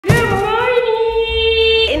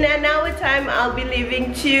time I'll be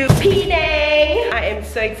leaving to Penang. I am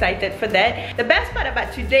so excited for that. The best part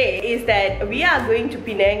about today is that we are going to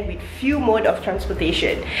Penang with few mode of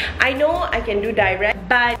transportation. I know I can do direct,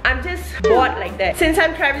 but I'm just bored like that. Since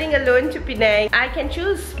I'm traveling alone to Penang, I can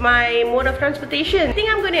choose my mode of transportation. I think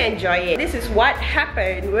I'm gonna enjoy it. This is what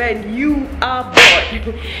happened when you are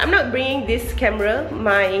bored. I'm not bringing this camera,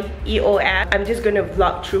 my EO app. I'm just gonna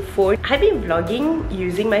vlog through phone. I've been vlogging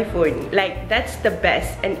using my phone. Like, that's the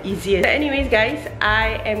best and easiest. But anyways guys,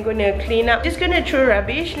 I am gonna clean up. Just gonna throw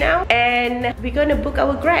rubbish now, and we're gonna book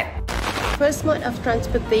our Grab. First mode of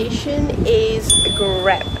transportation is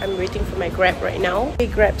Grab. I'm waiting for my Grab right now.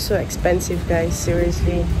 Grab's so expensive guys,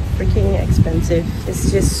 seriously. Freaking expensive.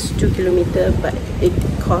 It's just 2 kilometers, but it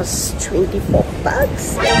costs 24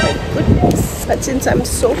 bucks. Oh my goodness. But since I'm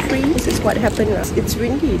so free, this is what happened. It's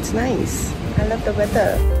windy, it's nice. I love the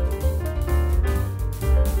weather.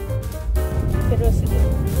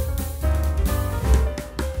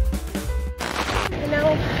 And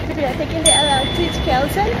now we are taking the LRT to KL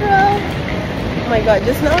Central. Oh my god,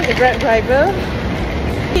 just now the Grab driver,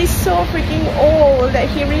 he's so freaking old that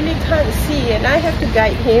he really can't see, and I have to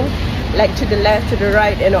guide him like to the left, to the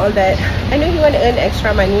right and all that. I know you want to earn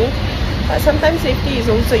extra money, but sometimes safety is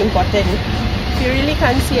also important. If you really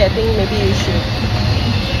can't see, I think maybe you should.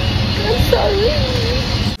 I'm sorry.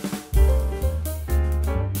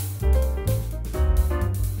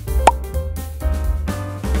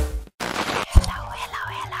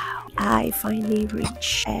 I finally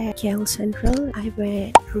reached at KL Central. I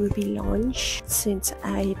went through the lounge since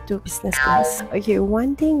I took business class. Okay,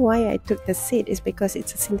 one thing why I took the seat is because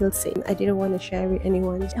it's a single seat. I didn't want to share with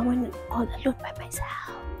anyone. I wanted all alone by myself.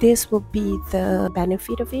 This will be the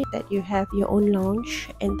benefit of it, that you have your own lounge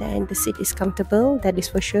and then the seat is comfortable. That is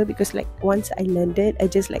for sure, because like once I landed, I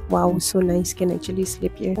just like, wow, so nice, can actually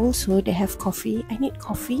sleep here. Also, they have coffee. I need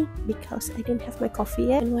coffee because I didn't have my coffee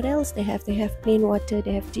yet. And what else they have? They have plain water,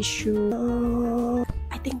 they have tissue.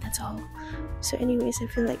 I think that's all. So anyways, I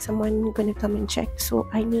feel like someone gonna come and check, so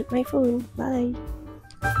I need my phone. Bye.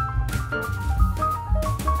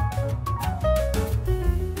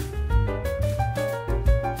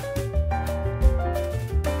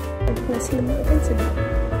 Nasi lemak kan sedap.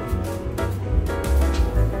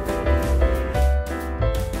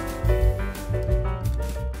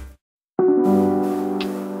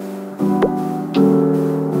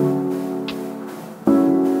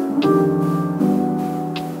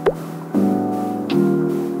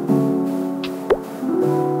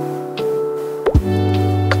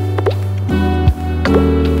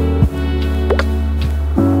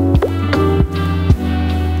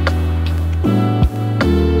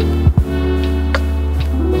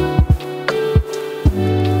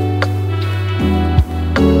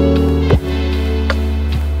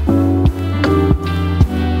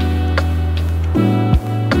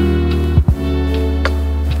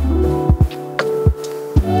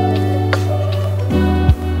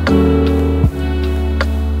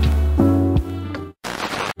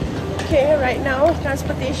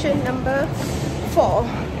 Transportation number 4.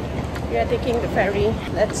 We are taking the ferry.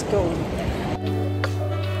 Let's go.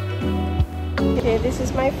 Okay, this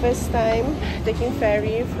is my first time taking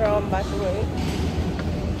ferry from Batuan.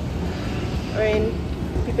 I mean,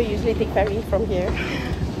 people usually take ferry from here.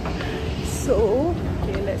 So,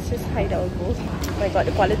 okay, let's just hide our gold. Oh my god,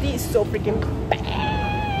 the quality is so freaking bad.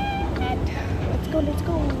 Let's go, let's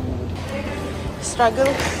go. Struggle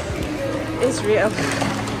is real.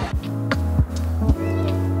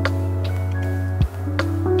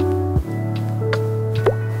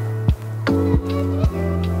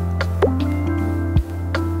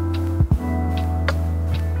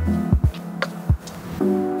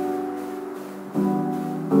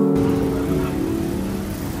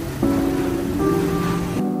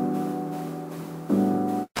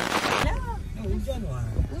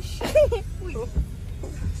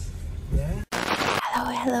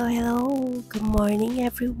 Hello. Good morning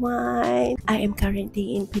everyone. I am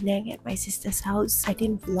currently in Penang at my sister's house. I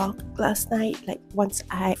didn't vlog last night. Like once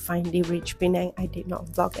I finally reached Penang, I did not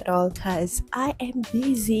vlog at all because I am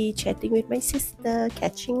busy chatting with my sister,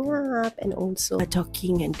 catching up, and also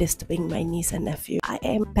talking and disturbing my niece and nephew. I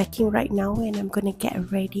am packing right now and I'm gonna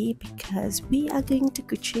get ready because we are going to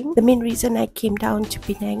Kuching. The main reason I came down to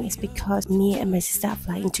Penang is because me and my sister are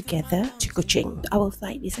flying together to Kuching. Our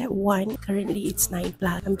flight is at 1. Currently it's 9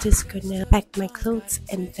 plus. I'm just gonna pack my clothes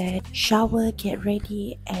and then shower, get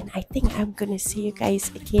ready, and I think I'm gonna see you guys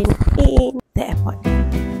again in the airport.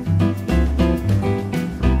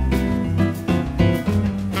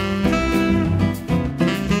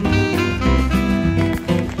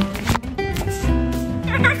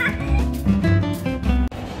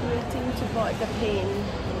 Waiting to board. pain.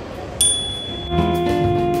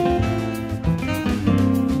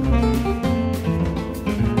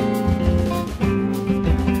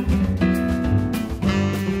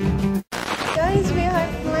 Guys, we have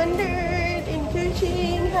landed in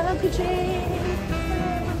Kuching. Hello, Kuching.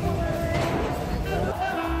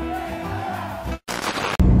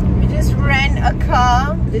 We just ran a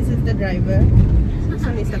car. This is the driver. This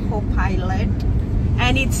one is the co-pilot.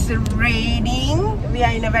 And it's raining. We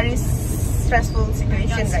are in a very stressful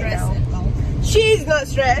situation right now. She's not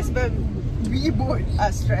stressed, but we both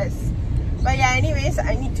are stressed. But yeah, anyways,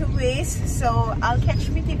 I need to waste, so I'll catch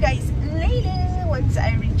with you guys later once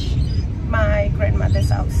I reach my grandmother's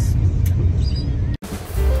house.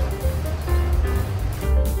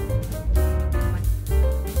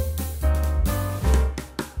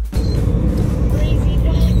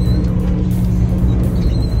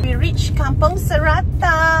 We reached Kampung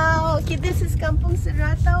Seratau. Okay, this is Kampung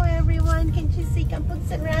Seratau, everyone. Can you see Kampung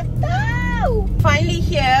Seratau? Finally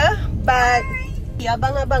here, but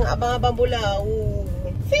abang-abang bola.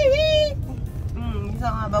 Fiwi.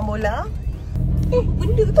 Abang bola.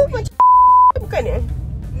 Benda tu macam bukan eh?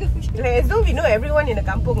 As though we know everyone in the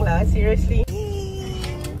kampung lah, seriously.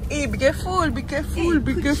 Be careful, be careful,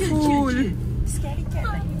 be careful. Scary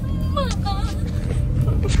cat.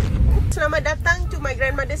 Selamat datang to my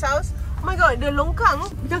grandmother's house. Oh my god, the longkang.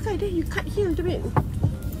 Kakak, you cut here a little bit.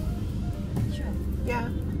 Sure. Yeah.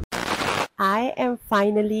 I am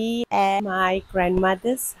finally at my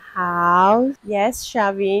grandmother's house. Yes,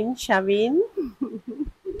 Shavin.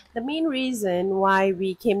 The main reason why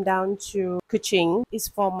we came down to Kuching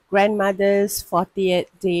is for my grandmother's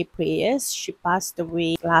 40th day prayers. She passed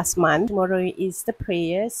away last month. Tomorrow is the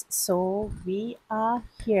prayers, so we are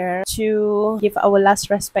here to give our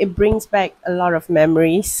last respect. It brings back a lot of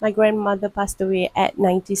memories. My grandmother passed away at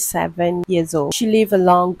 97 years old. She lived a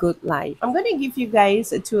long, good life. I'm going to give you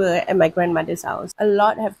guys a tour at my grandmother's house. A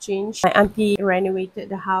lot have changed. My auntie renovated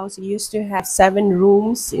the house. It used to have 7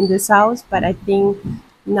 rooms in this house, but I think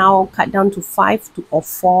now cut down to 5 or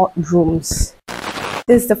 4 rooms.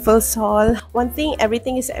 This is the first hall. One thing,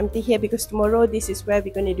 everything is empty here because tomorrow this is where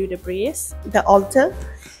we're going to do the prayers, the altar.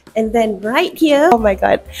 And then right here, oh my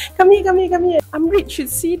god, come here. Amrit should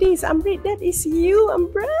see this. Amrit, that is you,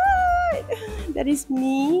 Amrit. That is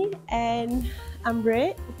me and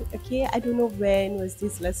Amrit. Okay, I don't know when was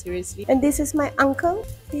this last, seriously. And this is my uncle.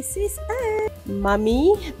 This is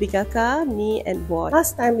Mummy, Bigaka, me and boy.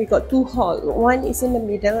 Last time we got 2 halls. One is in the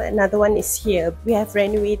middle, another one is here. We have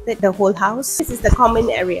renovated the whole house. This is the common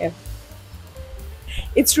area.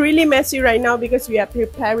 It's really messy right now because we are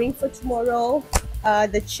preparing for tomorrow.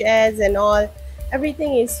 The chairs and all,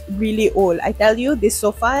 everything is really old. I tell you, this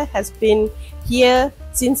sofa has been here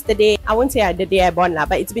since the day, I won't say the day I born lah,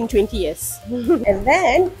 but it's been 20 years. And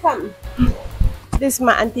then come, this is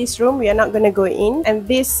my auntie's room. We are not gonna go in. And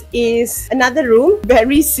this is another room,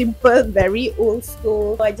 very simple, very old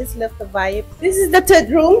school. I just love the vibe. This is the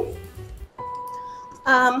 3rd room.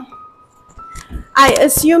 I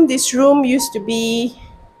assume this room used to be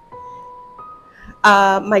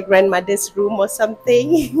my grandmother's room or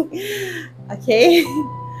something.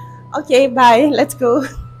 Okay, bye, let's go.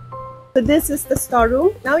 So this is the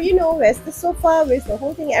storeroom. Now you know where's the sofa, where's the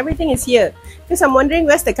whole thing, everything is here. Because I'm wondering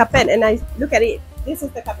where's the carpet, and I look at it, this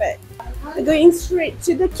is the carpet. We're going straight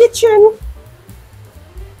to the kitchen.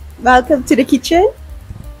 Welcome to the kitchen.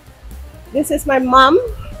 This is my mom.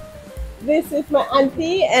 This is my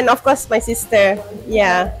auntie, and of course my sister.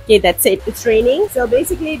 Yeah, okay, that's it. It's raining, so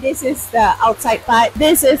basically this is the outside part.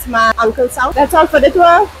 This is my uncle's house. That's all for the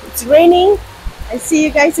tour. It's raining. I'll see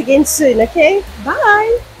you guys again soon, okay?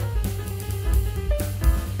 Bye!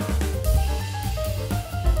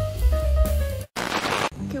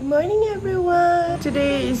 Good morning, everyone.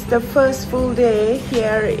 Today is the first full day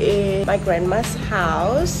here in my grandma's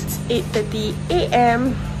house. It's 8:30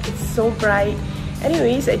 a.m. It's so bright.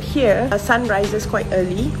 Anyways, at here, the sun rises quite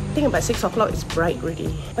early. I think about 6 o'clock it's bright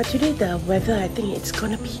already. But today the weather, I think it's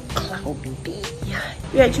gonna be cloudy.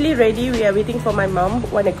 We're actually ready. We are waiting for my mom.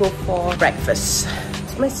 Wanna go for breakfast.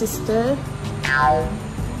 It's my sister.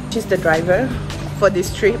 She's the driver for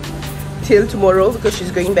this trip till tomorrow because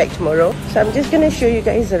she's going back tomorrow. So I'm just gonna show you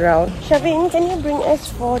guys around. Shavin, can you bring us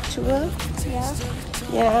for a tour?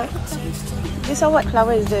 Yeah. This what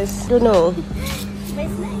flower is this? Don't know.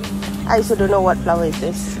 I also don't know what flower is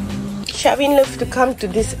this. Shavin loves to come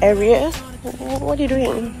to this area. What are you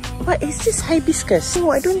doing? What is this, hibiscus?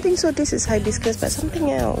 No, I don't think so. This is hibiscus, but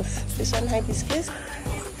something else. This one hibiscus.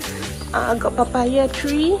 Got papaya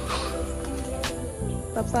tree.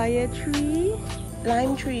 Papaya tree.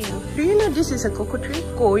 Lime tree. Do you know this is a cocoa tree?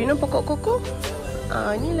 You know pokok cocoa?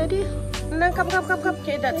 Ni lah dia. No, come.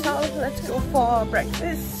 Okay, that's all. Let's go for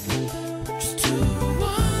breakfast.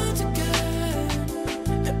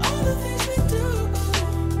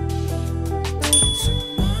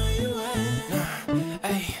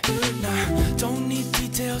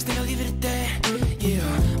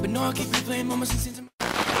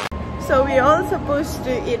 So we're all supposed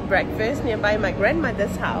to eat breakfast nearby my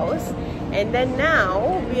grandmother's house, and then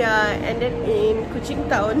now we are ended in Kuching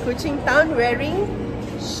Town wearing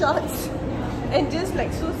shorts and just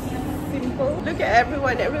like so simple. Look at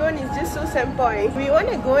everyone is just so sempoy. We want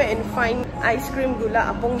to go and find ice cream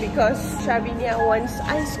Gula Apong because Shavinia wants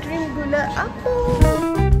ice cream Gula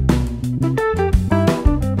Apong.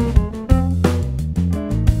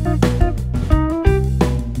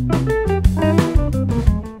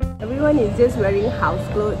 Is just wearing house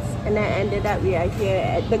clothes, and then ended up we are here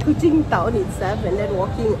at the Kuching town itself and then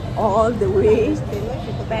walking all the way.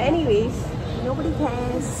 But anyways, nobody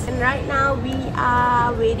cares. And right now we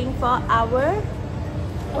are waiting for our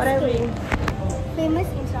Famous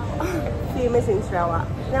in Sarawak. Famous in Sarawak.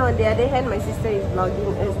 Now on the other hand, my sister is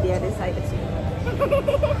vlogging us the other side as well.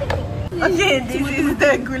 Okay, this is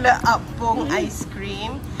the Gula Apong ice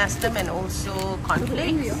cream, custom and also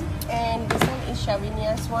cornflakes. And this one is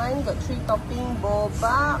Shavinia's one. Got 3 topping: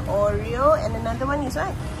 boba, Oreo, and another one is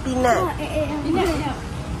what? Peanut.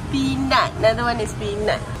 Peanut. Another one is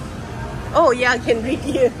peanut. Oh yeah, I can read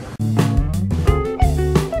here.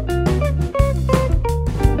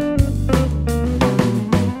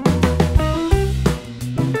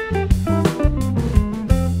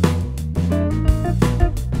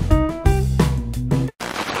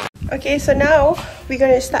 Okay, so now we're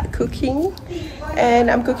gonna start cooking, and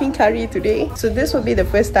I'm cooking curry today. So this will be the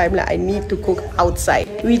first time I need to cook outside.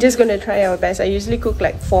 We're just gonna try our best. I usually cook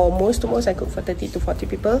like for most I cook for 30 to 40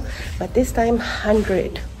 people, but this time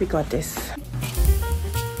 100. We got this.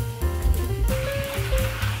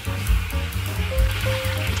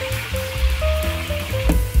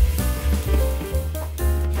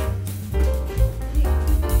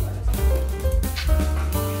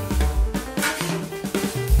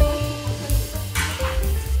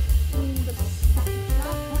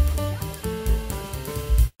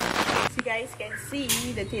 Can see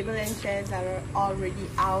the table and chairs are already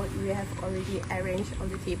out. We have already arranged all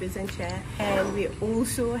the tables and chairs, and we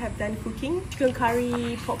also have done cooking chicken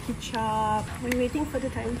curry, pork chop. We're waiting for the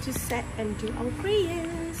time to set and do our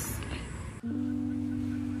prayers.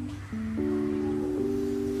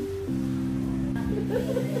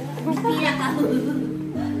 Oh,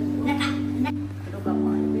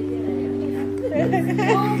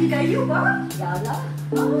 kayu ba? Ya lah.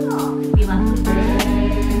 Oh, gimana?